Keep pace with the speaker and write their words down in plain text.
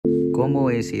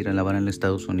¿Cómo es ir a lavar en los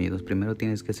Estados Unidos? Primero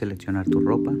tienes que seleccionar tu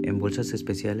ropa en bolsas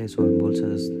especiales o en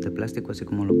bolsas de plástico, así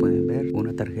como lo pueden ver.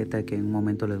 Una tarjeta que en un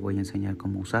momento les voy a enseñar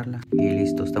cómo usarla. Y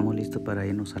listo, estamos listos para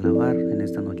irnos a lavar en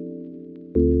esta noche.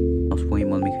 Nos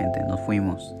fuimos, mi gente, nos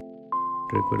fuimos.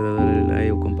 Recuerda darle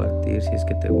like o compartir si es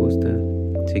que te gusta.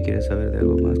 Si quieres saber de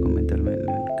algo más, coméntame en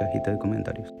la cajita de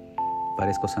comentarios.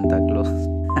 Parezco Santa Claus.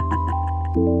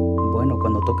 Bueno,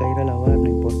 cuando toca ir a lavar, no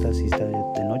importa si está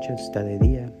de noche, si está de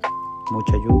día,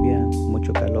 mucha lluvia,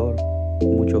 mucho calor,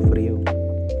 mucho frío.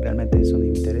 Realmente eso no me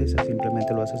interesa,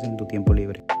 simplemente lo haces en tu tiempo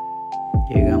libre.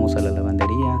 Llegamos a la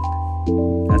lavandería,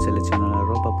 a seleccionar la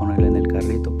ropa, ponerla en el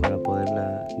carrito para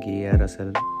poderla guiar hacia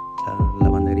la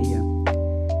lavandería.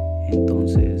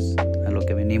 Entonces, a lo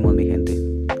que venimos, mi gente,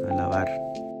 a lavar.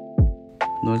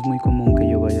 No es muy común que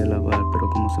yo vaya a lavar, pero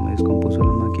como se me descompuso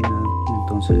la máquina,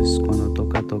 entonces cuando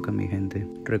toca, mi gente.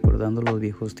 Recordando los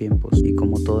viejos tiempos, y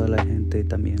como toda la gente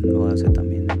también lo hace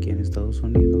también aquí en Estados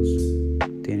Unidos,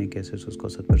 tiene que hacer sus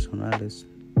cosas personales.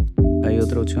 Hay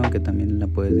otra opción que también la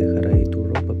puedes dejar ahí tu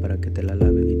ropa para que te la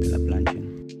laven y te la planchen.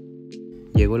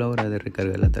 Llegó la hora de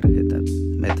recargar la tarjeta.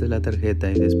 Metes la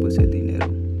tarjeta y después el dinero.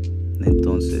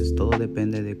 Entonces todo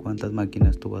depende de cuántas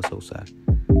máquinas tú vas a usar.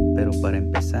 Pero para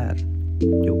empezar,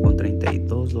 yo con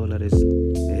 $32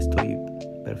 estoy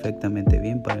perfectamente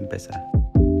bien para empezar.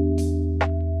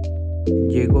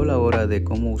 Llegó la hora de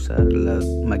cómo usar la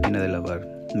máquina de lavar.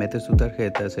 Metes tu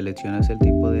tarjeta, seleccionas el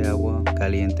tipo de agua,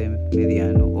 caliente,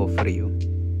 mediano o frío.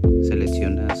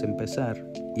 Seleccionas empezar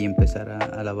y empezar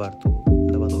a lavar tu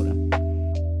lavadora.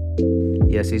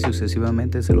 Y así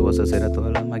sucesivamente se lo vas a hacer a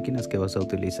todas las máquinas que vas a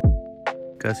utilizar.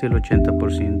 Casi el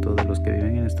 80% de los que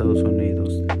viven en Estados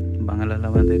Unidos van a las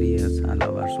lavanderías a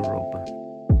lavar su ropa.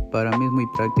 Para mí es muy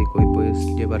práctico y puedes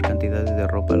llevar cantidades de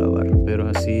ropa a lavar, pero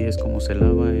así es como se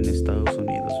lava en Estados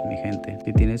Unidos, mi gente.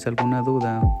 Si tienes alguna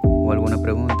duda o alguna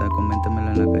pregunta,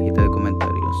 coméntamela en la cajita de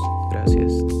comentarios.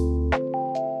 Gracias.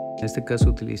 En este caso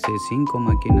utilicé 5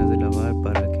 máquinas de lavar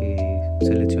para que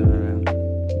seleccionara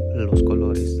los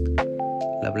colores.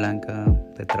 La blanca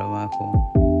de trabajo,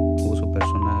 uso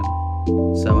personal,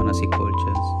 sábanas y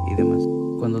colchas y demás.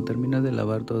 Cuando terminas de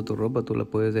lavar toda tu ropa, tú la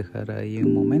puedes dejar ahí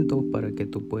un momento para que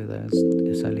tú puedas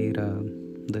salir a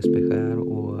despejar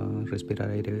o a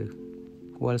respirar aire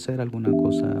o a hacer alguna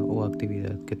cosa o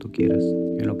actividad que tú quieras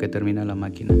en lo que termina la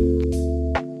máquina.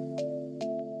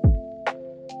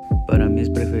 Para mí es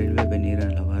preferible venir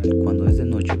a lavar cuando es de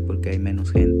noche porque hay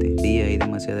menos gente. Día hay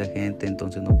demasiada gente,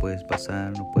 entonces no puedes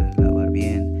pasar, no puedes lavar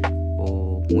bien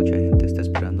o mucha gente está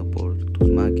esperando por tus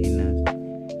máquinas.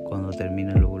 Cuando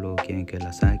termina luego quieren que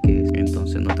la saques,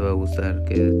 entonces no te va a gustar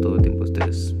que todo el tiempo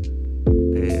estés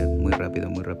muy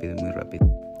rápido.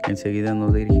 Enseguida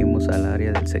nos dirigimos al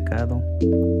área del secado.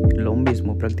 Lo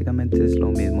mismo, prácticamente es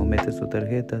lo mismo. Metes tu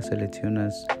tarjeta,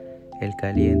 seleccionas el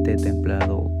caliente,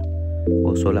 templado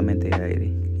o solamente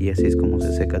aire, y así es como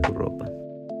se seca tu ropa.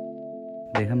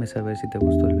 Déjame saber si te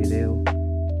gustó el video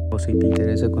o si te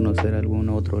interesa conocer algún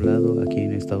otro lado aquí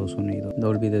en Estados Unidos. No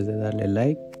olvides de darle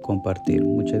like, compartir.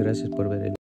 Muchas gracias por ver el video.